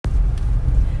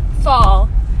fall,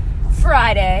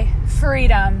 Friday,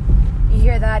 freedom. You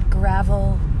hear that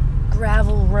gravel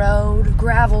road,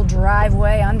 gravel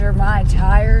driveway under my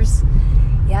tires?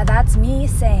 Yeah, that's me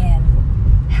saying,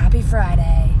 happy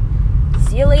Friday.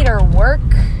 See you later, work.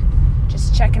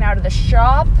 Just checking out of the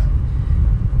shop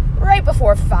right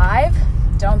before 5.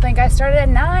 Don't think I started at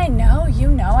 9. No, you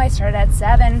know I started at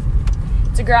 7.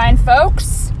 It's a grind,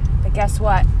 folks. But guess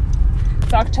what?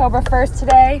 It's October 1st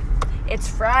today. It's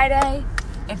Friday.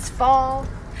 It's fall.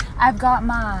 I've got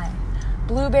my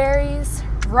blueberries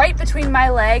right between my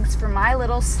legs for my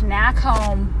little snack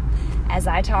home as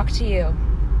I talk to you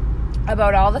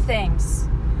about all the things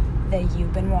that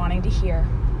you've been wanting to hear.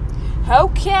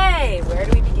 Okay, where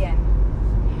do we begin?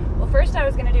 Well, first I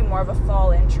was going to do more of a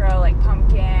fall intro, like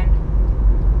pumpkin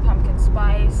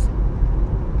spice.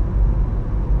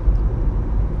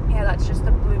 Yeah, that's just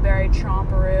the blueberry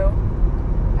chomperoo.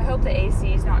 I hope the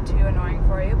AC is not too annoying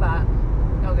for you, but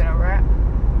you'll get over it.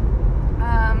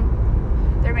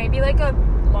 There may be like a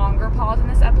longer pause in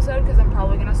this episode because I'm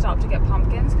probably going to stop to get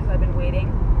pumpkins because I've been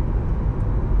waiting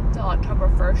till October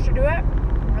 1st to do it,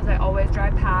 as I always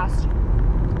drive past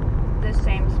this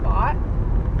same spot.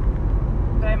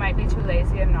 But I might be too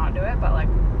lazy and not do it, but like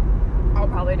I'll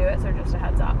probably do it, so just a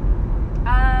heads up.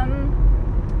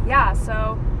 Yeah,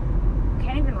 so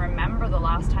can't even remember the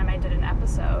last time I did an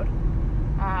episode.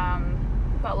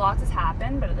 But lots has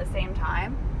happened, but at the same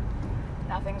time,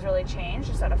 nothing's really changed.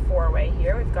 Just at a 4-way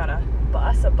here. We've got a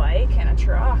bus, a bike, and a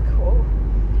truck. Whoa.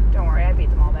 Don't worry, I beat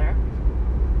them all there.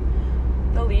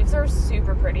 The leaves are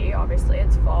super pretty. Obviously,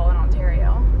 it's fall in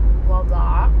Ontario. Blah,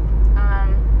 blah.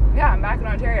 Yeah, I'm back in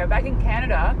Ontario. Back in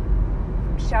Canada.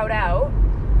 Shout out.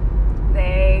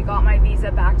 They got my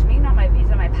visa back to me. Not my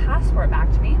visa, my passport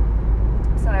back to me.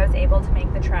 So I was able to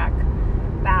make the trek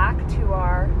back to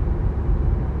our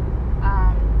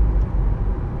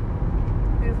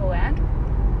beautiful land.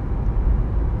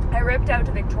 I ripped out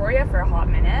to Victoria for a hot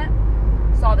minute.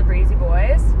 Saw the Breezy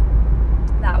Boys.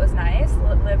 That was nice.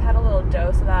 Liv had a little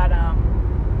dose of that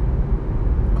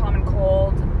common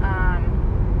cold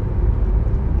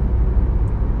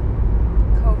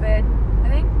COVID, I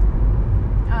think.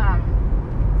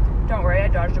 Don't worry, I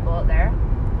dodged a bullet there.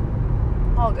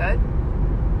 All good.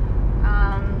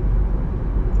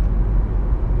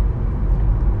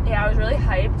 Yeah, I was really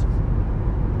hyped.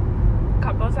 A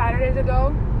couple of Saturdays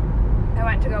ago, I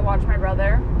went to go watch my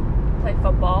brother play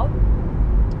football,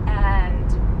 and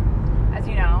as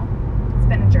you know, it's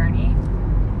been a journey.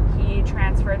 He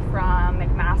transferred from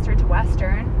McMaster to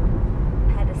Western,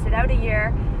 had to sit out a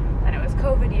year, then it was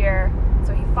COVID year,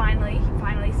 so he finally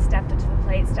stepped into the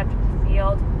plate, stepped into the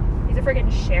field. He's a freaking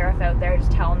sheriff out there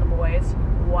just telling the boys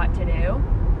what to do.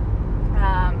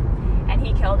 And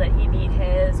he killed it. He beat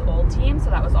his old team, so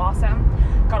that was awesome.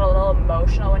 Got a little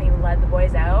emotional when he led the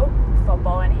boys out,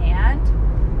 football in hand.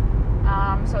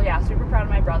 So yeah, super proud of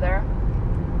my brother.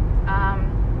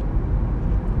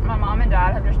 My mom and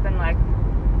dad have just been like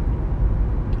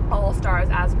all stars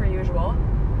as per usual.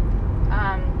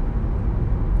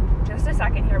 Just a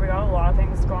second here, we got a lot of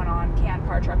things going on. Canned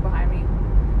car truck behind me.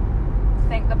 I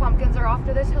think the pumpkins are off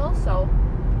to this hill, so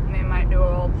we might do a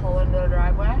little pull into the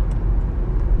driveway.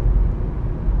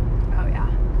 Oh yeah,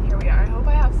 here we are. I hope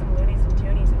I have some loonies and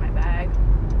toonies in my bag.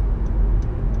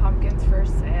 Pumpkins for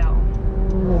sale.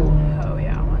 Oh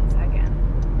yeah, 1 second.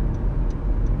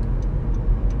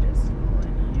 Just pull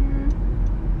in here.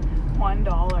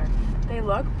 $1. They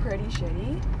look pretty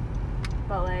shitty,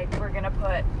 but like we're gonna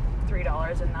put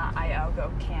 $3 in that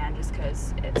Iago can just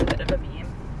because it's a bit of a meme.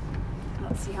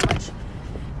 Let's see how much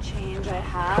change I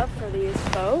have for these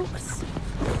folks.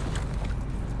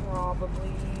 Probably.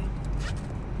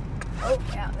 Oh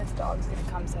yeah, this dog's gonna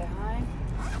come say hi.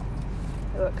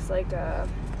 It looks like a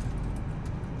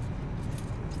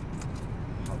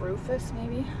Rufus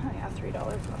maybe. Oh yeah, $3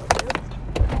 that'll do.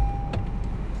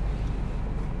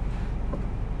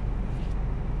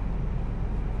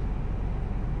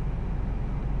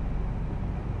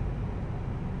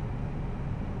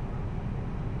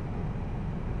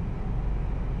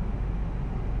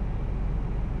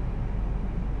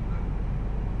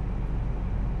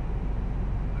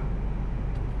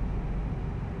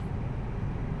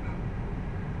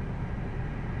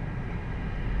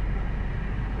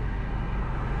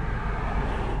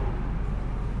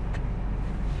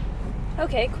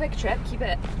 Okay, quick trip. Keep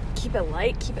it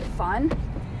light, keep it fun.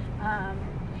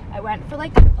 I went for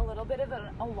like a little bit of an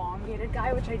elongated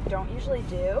guy, which I don't usually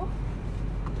do.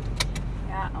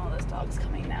 Yeah, oh, this dog's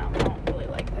coming now. I don't really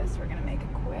like this. We're gonna make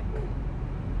a quick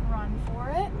run for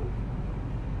it.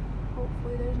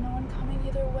 Hopefully there's no one coming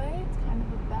either way. It's kind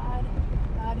of a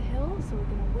bad hill, so we're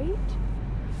gonna wait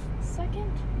a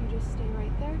second. You just stay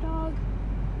right there, dog.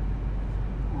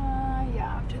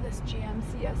 Yeah, after this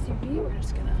GMC SUV, we're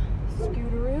just gonna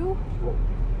scooteroo.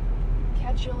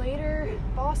 Catch you later,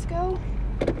 Bosco.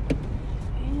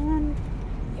 And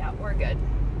yeah, we're good.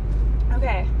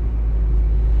 Okay.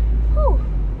 Whew.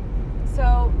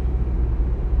 So,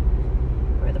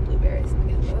 where are the blueberries? I'll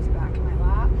get those back in my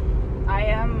lap. I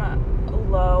am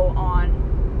low on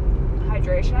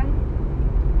hydration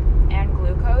and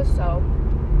glucose, so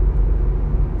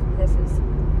this is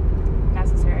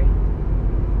necessary.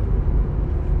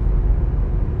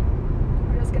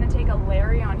 We're just gonna take a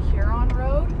Larry on Huron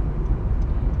Road.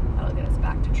 That'll get us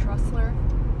back to Trussler.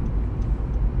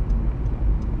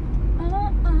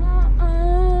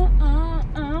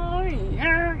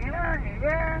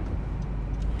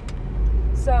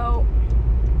 So,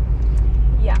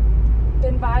 yeah,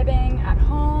 been vibing at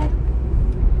home.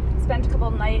 Spent a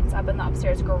couple nights up in the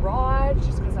upstairs garage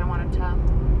just because I wanted to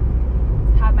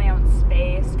have my own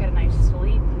space, get a nice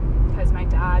sleep, because my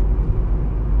dad,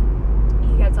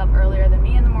 he gets up earlier than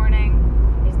me in the morning.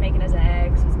 He's making his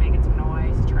eggs, he's making some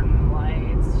noise, turning the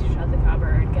lights, shut the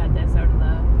cupboard, get this out of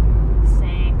the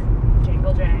sink,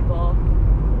 jingle jangle.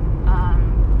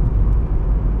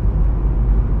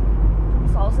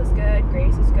 Salsa's good,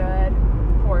 Grace is good,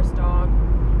 horse dog,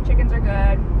 chickens are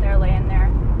good, they're laying their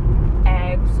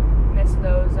eggs, miss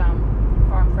those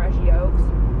farm fresh yolks.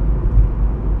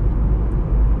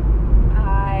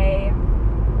 I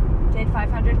did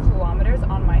 500 kilometers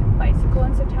on my bicycle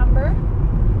in September.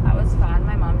 That was fun.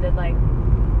 My mom did I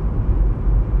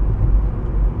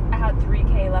had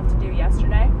 3K left to do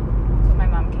yesterday, so my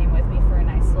mom came with me for a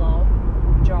nice little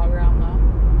jog around the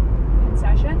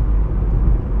concession.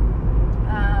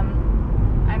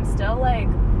 I'm still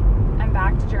I'm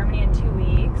back to Germany in 2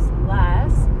 weeks,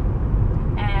 less,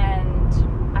 and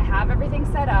I have everything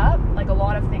set up, a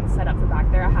lot of things set up for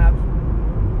back there. I have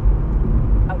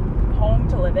a home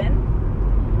to live in.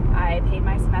 I paid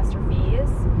my semester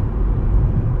fees.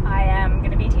 I am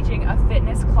going to be teaching a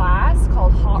fitness class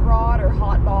called Hot Rod or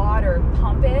Hot Bod or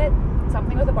Pump It,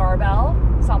 something with a barbell,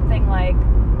 something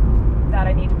that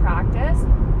I need to practice.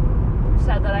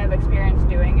 Said that I have experience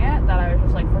doing it, that I was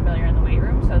just familiar in the weight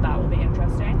room, so that will be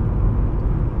interesting.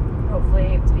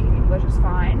 Hopefully speaking English is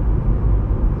fine.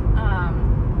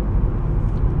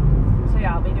 So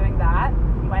yeah, I'll be doing that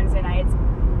Wednesday nights,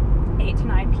 8 to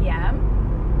 9 p.m.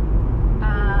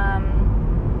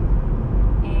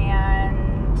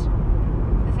 And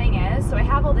the thing is, so I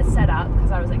have all this set up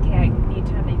because I was okay, I need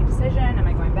to make a decision. Am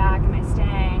I going back? Am I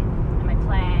staying? Am I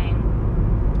playing?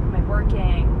 Am I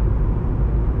working?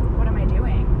 What am I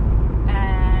doing?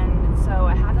 And so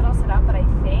I have that all set up, but I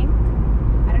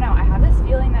don't know, I have this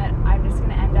feeling that I'm just going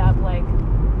to end up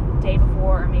day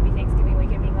before or maybe Thanksgiving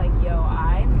weekend being yo,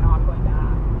 I'm not going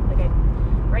back.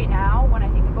 Right now, when I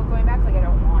think about going back, I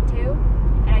don't want to.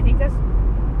 And I think that's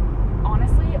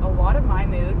honestly a lot of my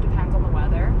mood depends on the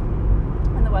weather.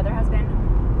 And the weather has been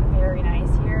very nice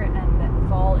here, and the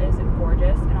fall is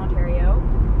gorgeous in Ontario.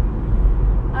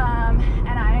 And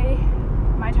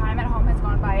my time at home has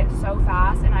gone by so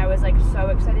fast, and I was so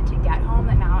excited to get home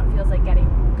that now it feels like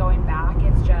going back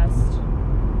it's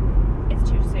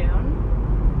too soon.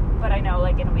 But I know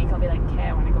in a week I'll be okay,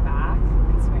 I want to go back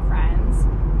and see my friends.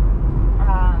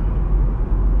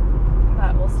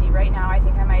 But we'll see. Right now I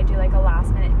think I might do a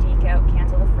last minute deke out,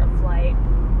 cancel the flight,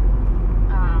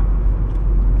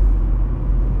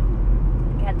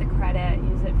 get the credit,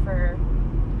 use it for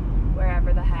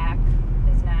wherever the heck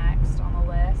is next on the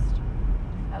list.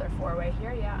 Another 4-way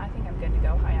here. Yeah, I think I'm good to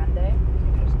go. Hyundai. You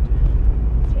can just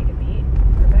take a beat.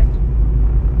 Perfect.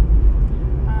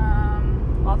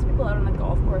 Lots of people out on the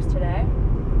golf course today.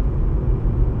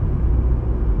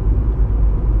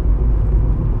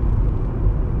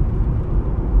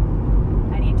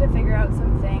 I need to figure out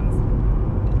some things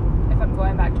if I'm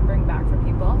going back to bring back for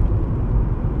people.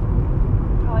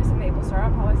 Probably some maple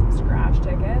syrup, probably some scratch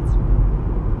tickets,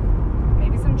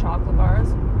 maybe some chocolate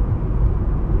bars.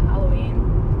 Halloween.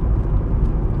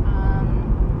 I'm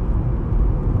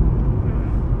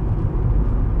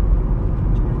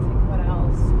trying to think what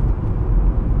else.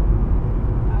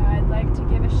 I'd like to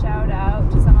give a shout out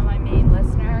to some of my main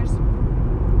listeners.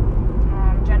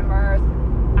 Jenna Mirth,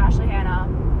 Ashley Hanna,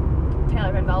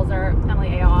 Taylor Van Velzer, Emily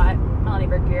Ayotte, Melanie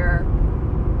Bergier,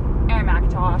 Erin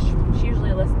McIntosh. She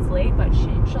usually listens late, but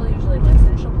she'll usually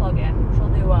listen. She'll plug in. She'll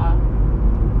do a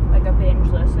binge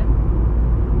listen.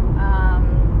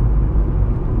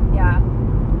 Yeah,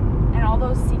 and all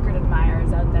those secret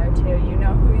admirers out there too. You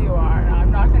know who you are.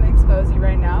 I'm not going to expose you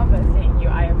right now, but thank you.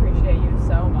 I appreciate you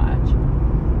so much.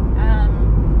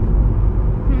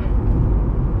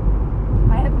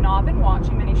 I have not been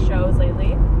watching many shows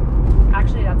lately.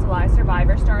 Actually, that's a lie.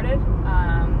 Survivor started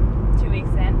 2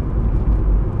 weeks in.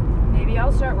 Maybe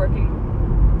I'll start working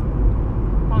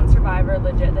on Survivor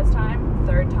legit this time.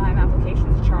 3rd time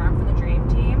application's a charm for the dream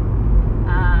team.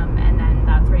 And then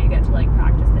that's where you get to like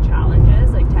practice the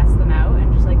challenges, like test them out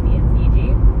and just like be in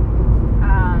Fiji.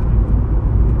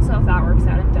 So if that works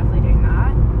out, I'm definitely doing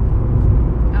that.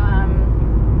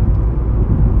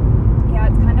 Yeah,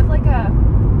 it's kind of like a,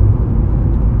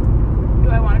 do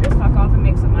I want to just fuck off and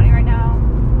make some money right now?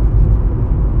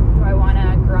 Do I want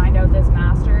to grind out this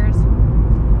master's?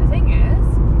 The thing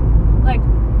is, like,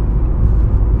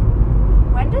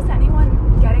 when does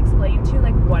anyone get explained to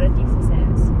like what a thesis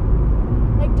is?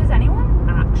 Like, does anyone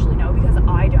actually know? Because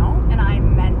I don't, and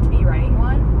I'm meant to be writing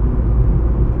one.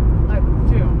 Like,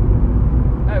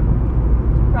 I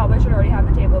probably should already have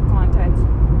the table of contents,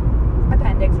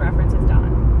 appendix, references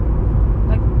done.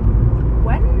 Like,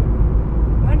 when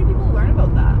do people learn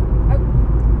about that?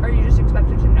 Are you just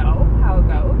expected to know how it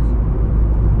goes?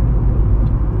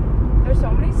 There's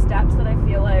so many steps that I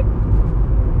feel like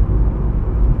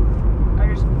are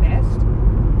just missed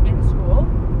in school.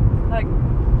 Like,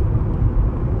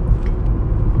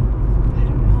 I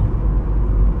don't know.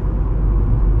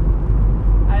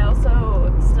 I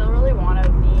also still really want to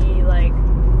be like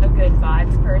a good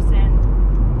vibes person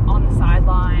on the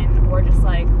sideline, or just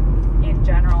like in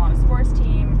general on a sports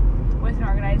team with an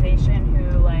organization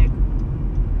who, like,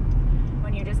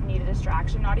 when you just need a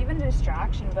distraction, not even a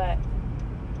distraction, but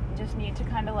just need to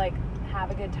kind of like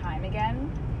have a good time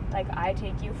again. Like, I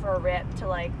take you for a rip to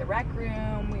like the rec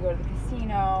room, we go to the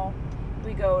casino,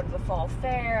 we go to the fall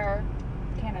fair,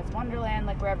 Canada's Wonderland,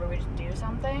 like wherever, we just do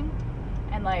something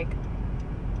and like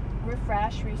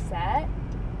refresh, reset,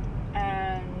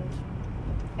 and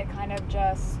it kind of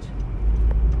just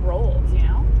rolls, you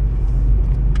know?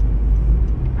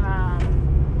 I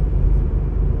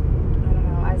don't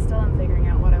know, I still am figuring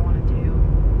out what I want to do.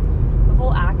 The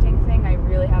whole acting thing, I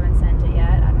really haven't sent it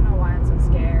yet. I don't know why I'm so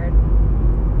scared.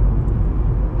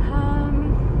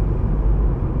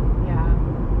 Yeah.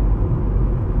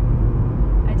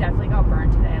 I definitely got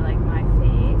burned today, like my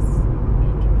face.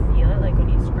 You can feel it, like when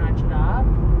you scrunch it up.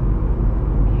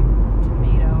 Maybe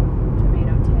tomato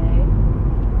tea.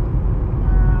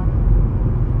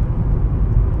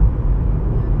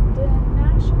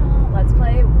 National. Let's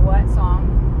play. What song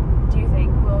do you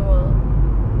think will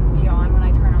be on when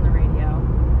I turn on the radio?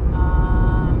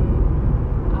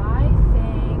 I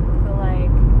think the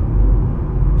like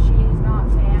She's Not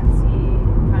Fancy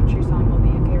country song will be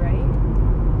okay. Ready?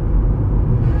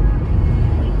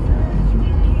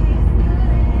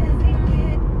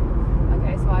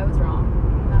 Okay, so I was wrong.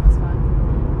 That was fun.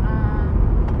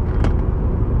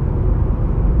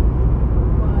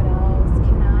 What else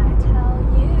can I tell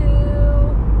you?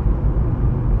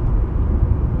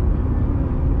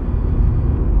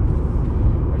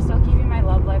 We're still keeping my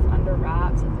love life under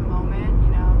wraps at the moment,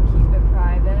 you know, keep it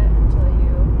private until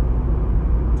you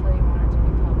want it to be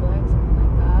public, something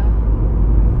like that.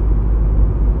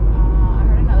 I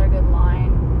heard another good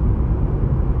line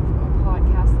from a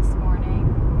podcast this morning.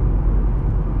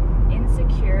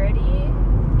 Insecurity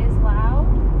is loud,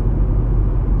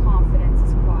 confidence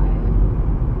is quiet.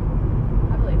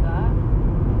 I believe that.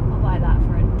 I'll buy that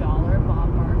for $1. Bob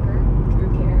Barker, Drew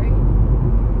Carey.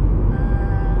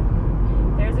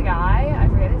 There's a guy, I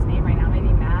forget his name right now,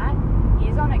 maybe Matt.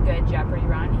 He's on a good Jeopardy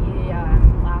run. He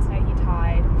last night he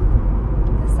tied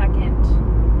the second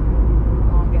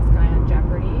longest guy on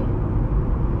Jeopardy.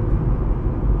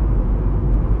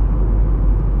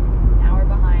 Now we're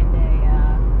behind a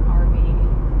RV.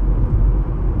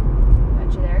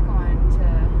 Bet you they're going to.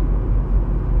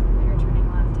 You're turning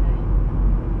left, hey?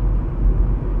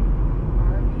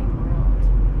 RV World.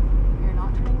 You're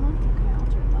not turning left? Okay, I'll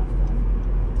turn left then.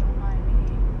 Don't mind me.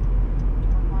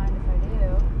 Don't mind if I do.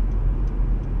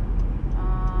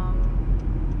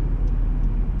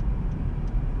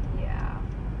 Yeah.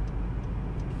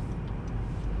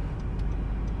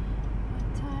 What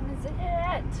time is it?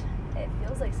 It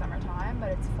feels like summertime, but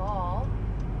it's fall.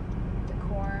 The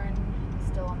corn is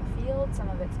still on the field. Some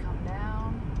of it's come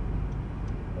down.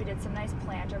 We did some nice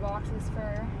planter boxes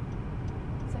for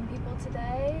some people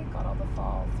today. Got all the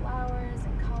fall flowers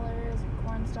and colors and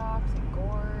corn stalks and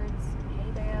gourds and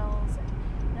hay bales. And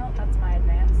no, that's my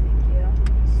advance. Thank you.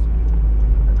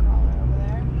 Just a crawler over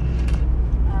there.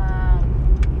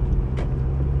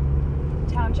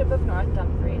 Township of North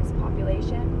Dumfries,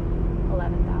 population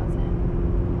 11,000.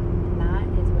 And that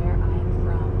is where I am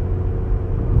from.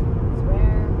 It's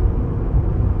where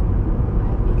I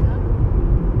have become.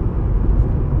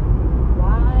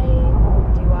 Why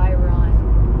do I run?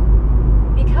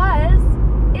 Because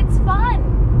it's fun.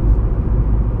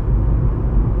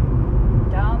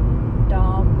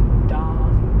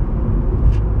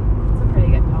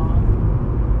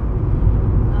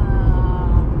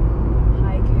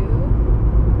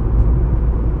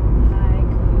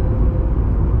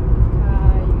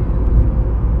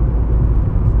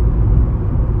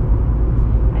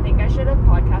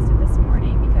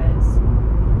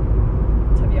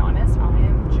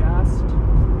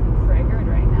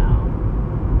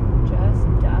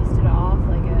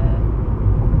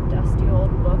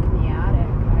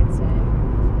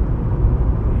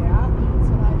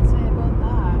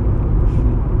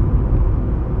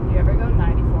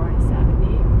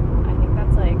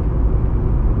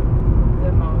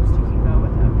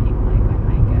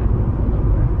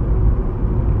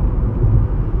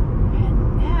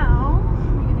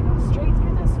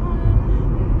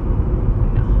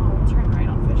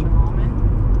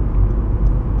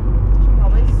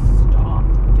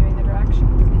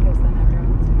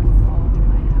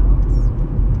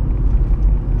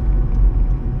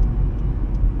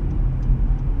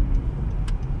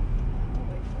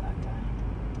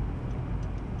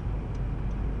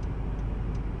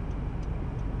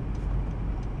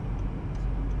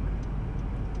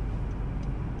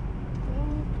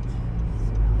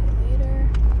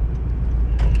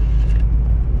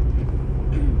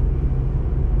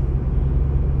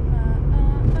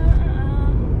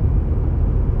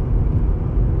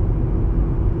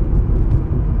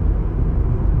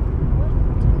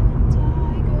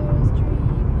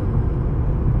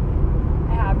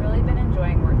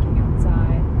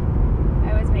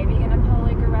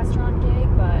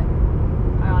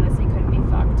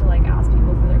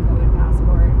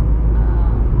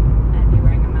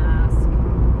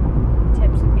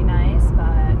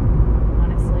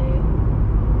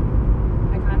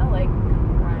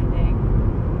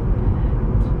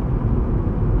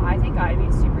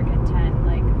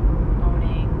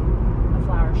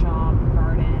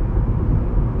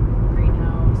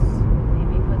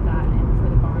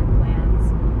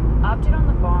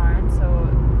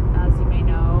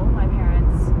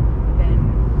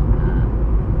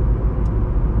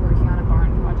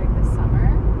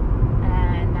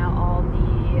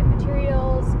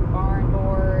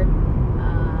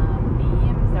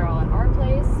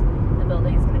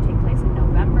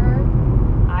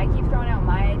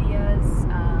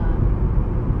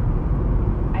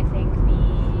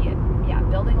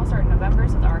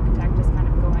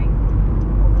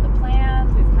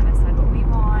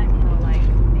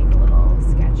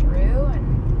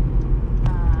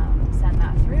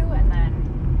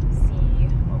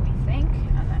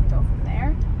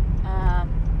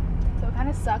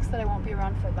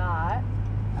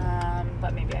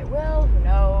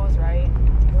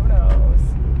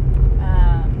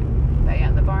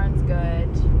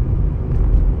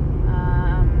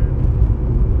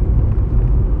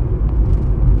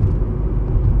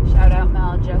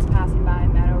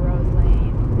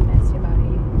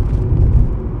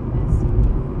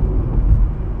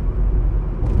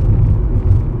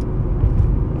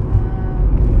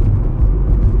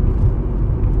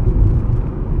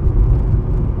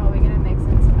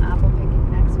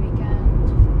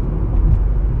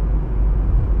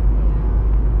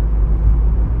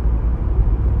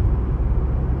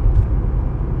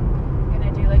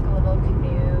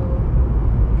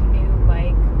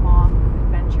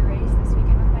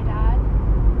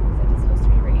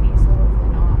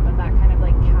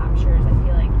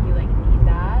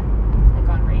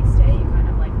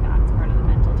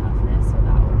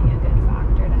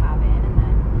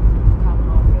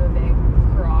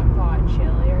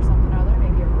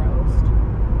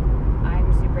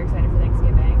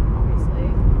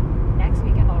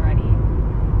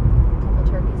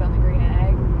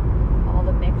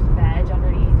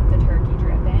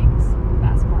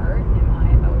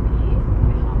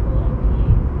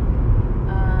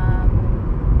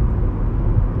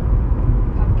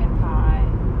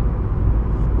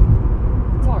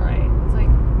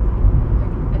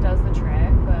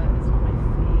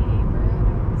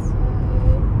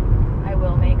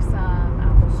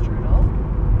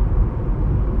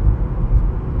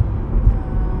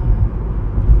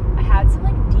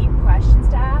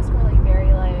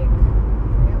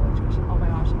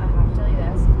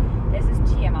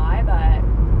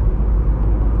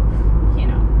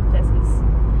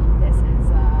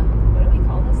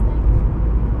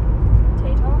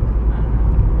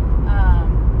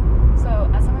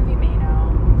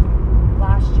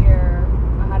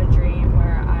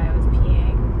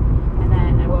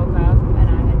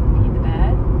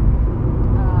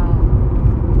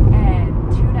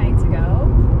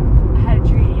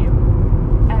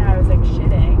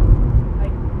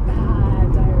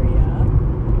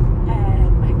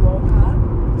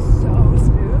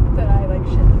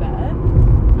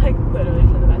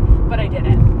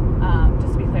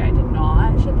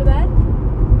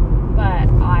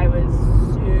 was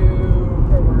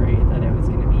super worried that it was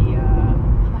going to be,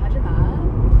 imagine that.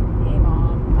 Hey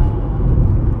mom,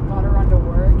 gotta run to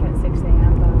work at 6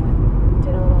 a.m. but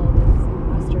did a little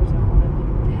disaster zone and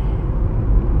then,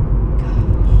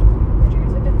 gosh, my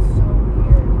dreams have been so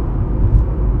weird.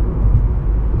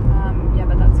 Yeah,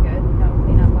 but that's good. No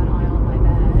cleanup on aisle in my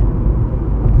bed.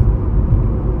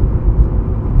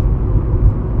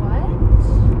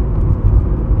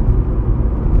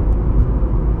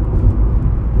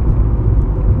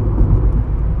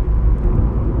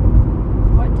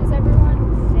 What does everyone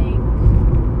think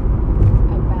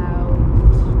about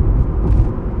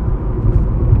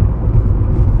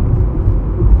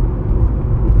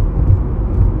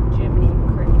Jiminy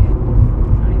Cricket?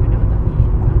 I don't even know what that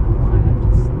means. I don't know why. I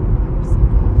just said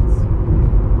that.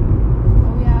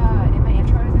 Oh yeah, in my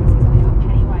intro I was going to say something about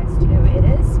Pennywise too. It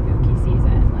is spooky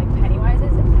season. Like Pennywise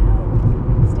is out.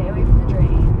 Stay away from the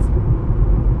drains.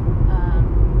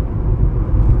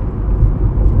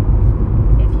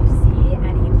 If you see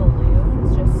any balloons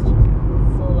just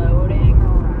floating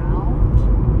around,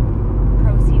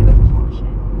 proceed with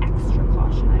caution. Extra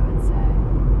caution, I would say.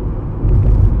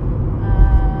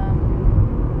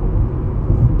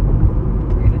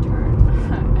 We're gonna turn.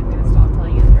 I'm gonna stop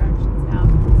telling you the directions now.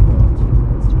 It's a little too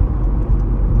close to home.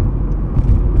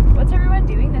 What's everyone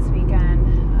doing this weekend?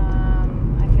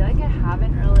 I feel like I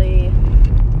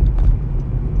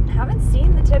haven't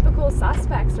seen the typical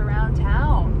suspects around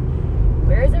town.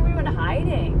 Where is everyone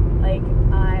hiding? Like,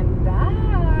 I'm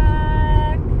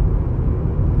back.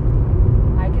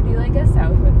 I could do like a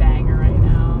Southwood banger right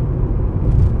now.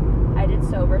 I did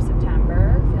sober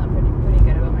September, feeling pretty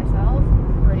good about myself.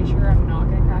 Pretty sure I'm not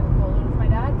gonna crack a cold one with my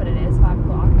dad, but it is 5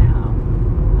 o'clock now.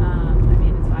 I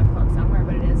mean, it's 5 o'clock somewhere,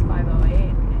 but it is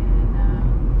 5:08 in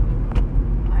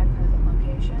my present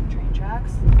location. Train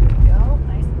tracks. There we go.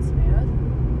 Nice and smooth.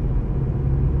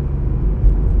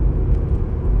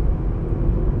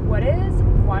 What is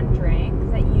one drink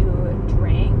that you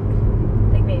drink,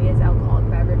 like maybe it's alcoholic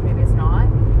beverage, maybe it's not,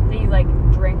 that you like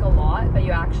drink a lot, but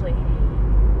you actually hate?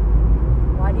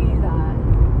 Why do you do that?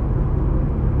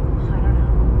 I don't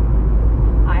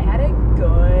know. I had a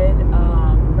good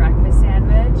breakfast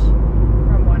sandwich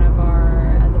from one of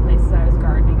the places I was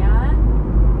gardening at.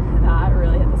 That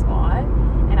really hit the spot.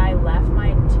 And I left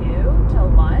mine too till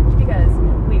lunch because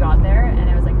we got there and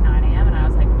it was like 9 a.m. and I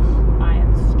was like, I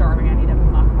am starving. I need to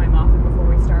muck my muffin before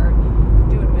we start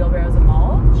doing wheelbarrows of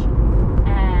mulch.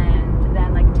 And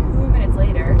then like 2 minutes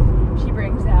later, she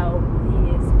brings out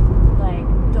these like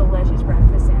delicious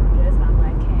breakfast sandwiches and I'm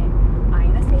like, hey,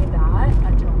 I'm gonna save that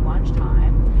until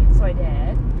lunchtime. So I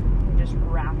did. And just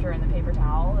wrapped her in the paper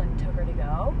towel and took her to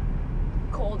go.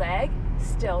 Cold egg,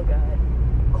 still good.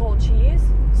 Cold cheese,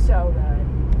 so good.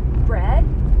 Bread,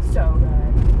 so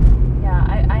good.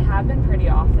 Yeah, I have been pretty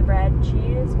off the bread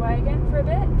cheese wagon for a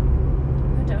bit.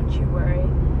 But don't you worry.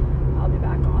 I'll be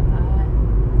back on that.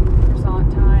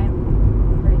 Croissant time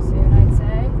pretty soon, I'd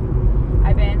say.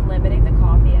 I've been limiting the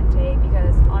coffee intake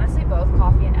because honestly both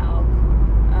coffee and elk,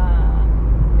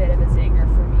 bit of a zinger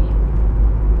for me.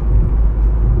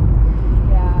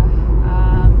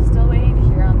 Yeah, still waiting to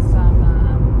hear on some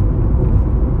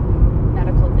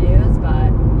medical news,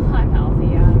 but I'm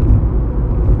healthy.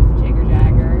 I'm jigger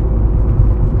jagger.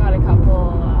 Got a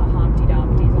couple Humpty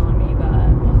Dumpties on me, but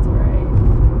that's alright.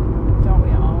 Don't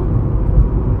we all?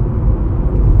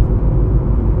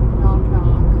 Knock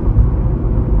knock.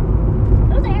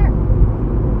 Who's there?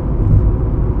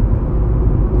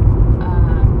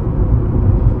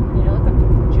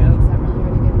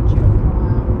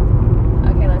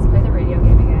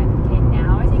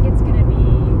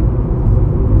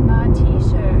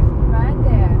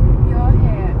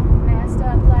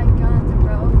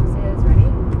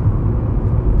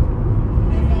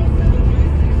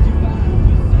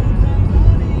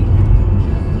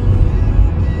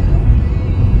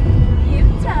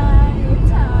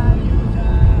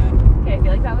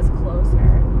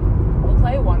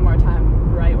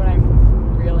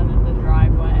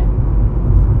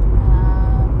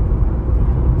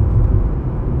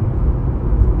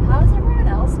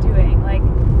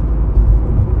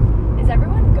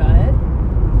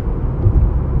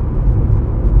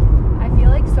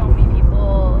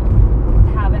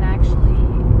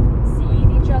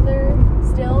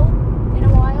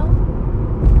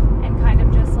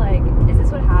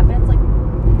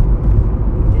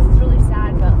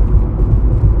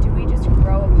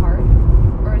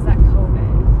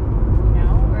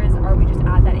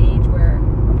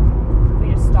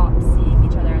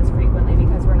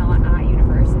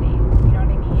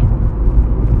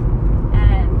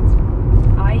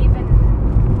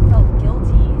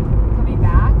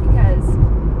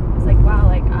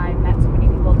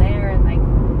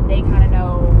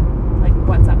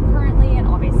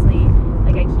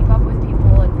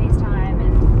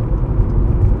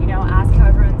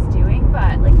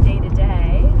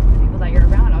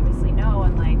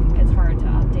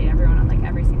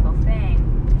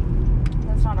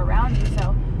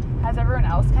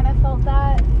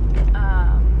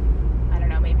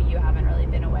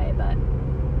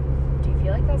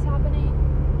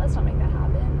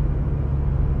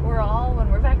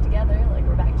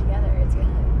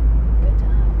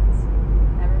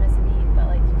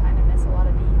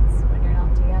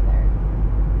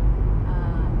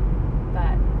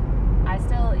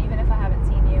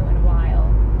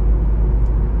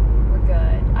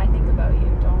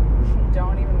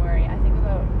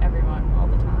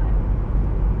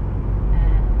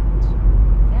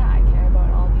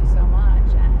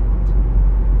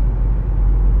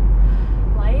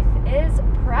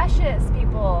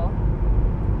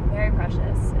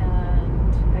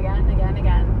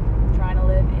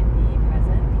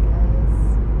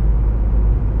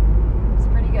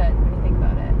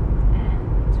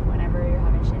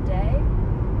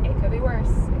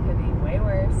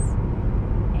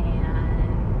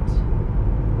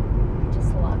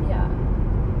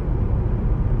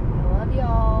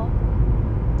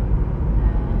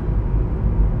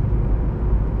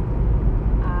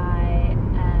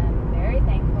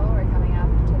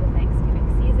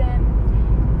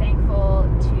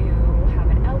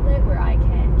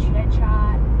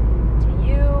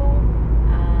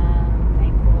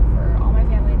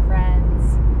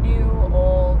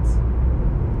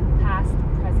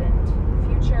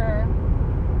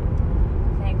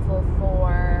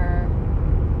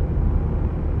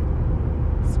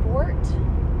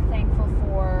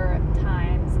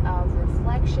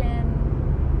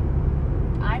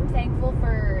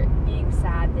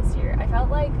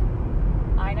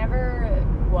 never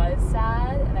was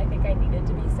sad, and I think I needed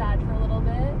to be sad for a little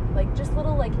bit. Like, just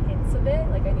little, like, hints of it.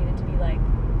 Like, I needed to be like,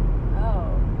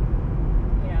 oh,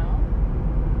 you know,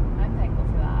 I'm thankful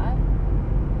for that.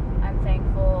 I'm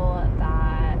thankful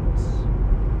that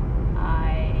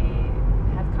I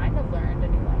have kind of learned a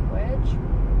new language.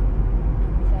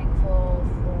 I'm thankful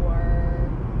for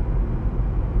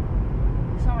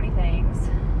so many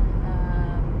things.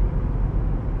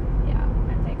 Yeah,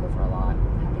 I'm thankful for a lot.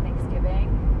 Happy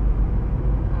Thanksgiving.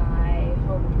 I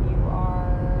hope you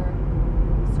are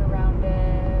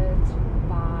surrounded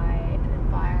by an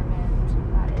environment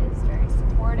that is very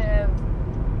supportive,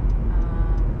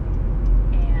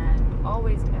 and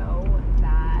always know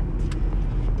that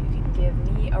you can give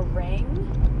me a ring.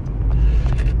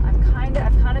 I've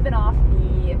kind of been off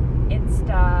the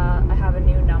Insta. I have a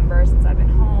new number since I've been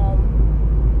home.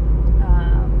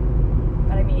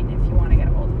 But I mean, if you want to get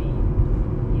a hold of me,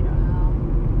 you know how.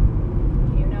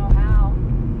 You know how.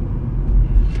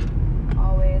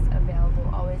 Always available,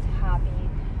 always happy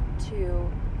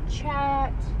to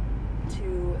chat,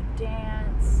 to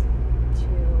dance, to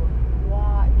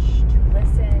watch, to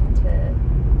listen, to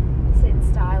sit in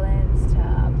silence,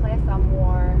 to play a thumb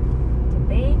war, to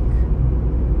bake,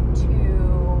 to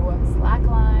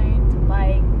slackline, to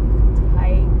bike, to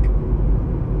hike.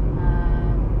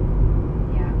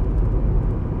 Yeah.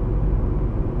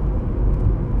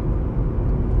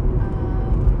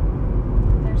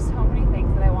 There's so many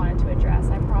things that I wanted to address.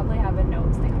 I probably have a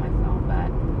notes thing on my phone, but I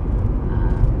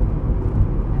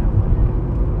don't want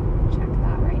to check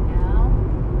that right now.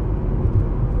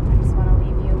 I just want to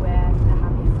leave you with a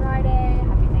happy Friday,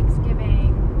 happy Thanksgiving.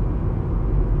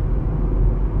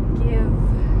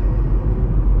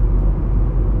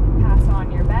 Pass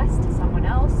on your best to someone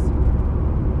else.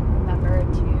 Remember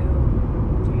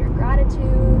to do your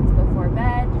gratitudes before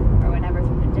bed or whenever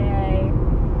through the day.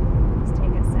 Just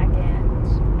take a second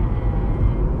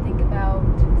and think about,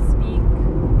 speak,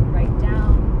 write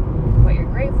down what you're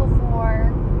grateful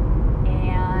for.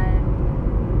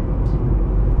 And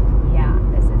yeah,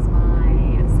 this is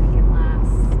my second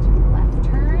last left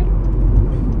turn.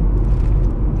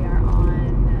 We are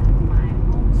on my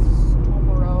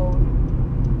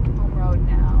home road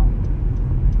now,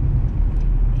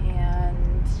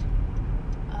 and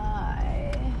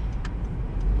I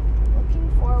looking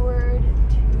forward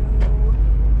to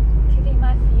kicking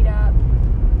my feet up,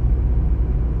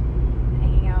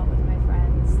 hanging out with my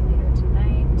friends later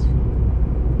tonight,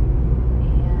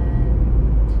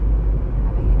 and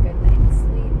having a good night's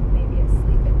sleep, maybe a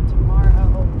sleep in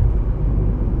tomorrow,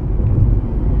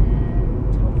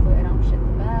 and hopefully I don't shit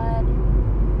the bed.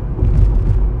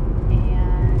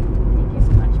 And thank you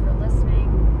so much for listening.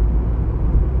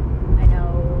 I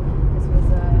know this was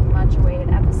a much awaited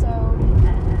episode,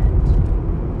 and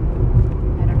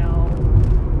I don't know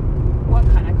what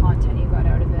kind of content you got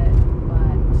out of it,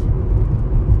 but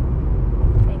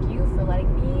thank you for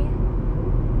letting me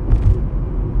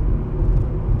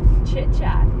chit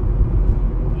chat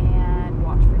and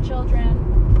watch for children.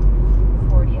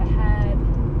 40 ahead.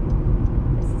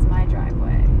 This is my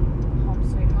driveway. Home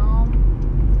sweet home.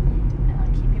 And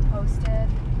I'll keep you posted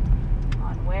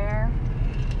on where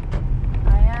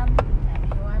I am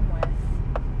and who I'm with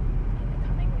in the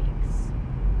coming weeks.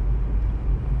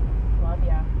 Love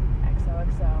ya.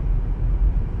 XOXO.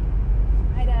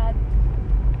 Hi, Dad.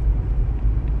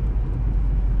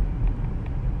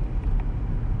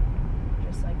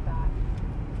 Just like that.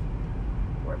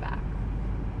 We're back.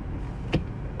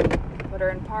 Put her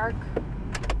in park.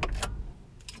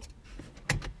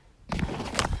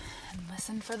 And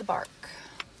listen for the bark.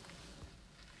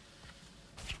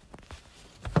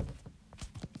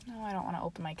 No, I don't want to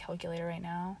open my calculator right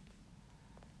now.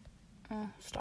 Stop.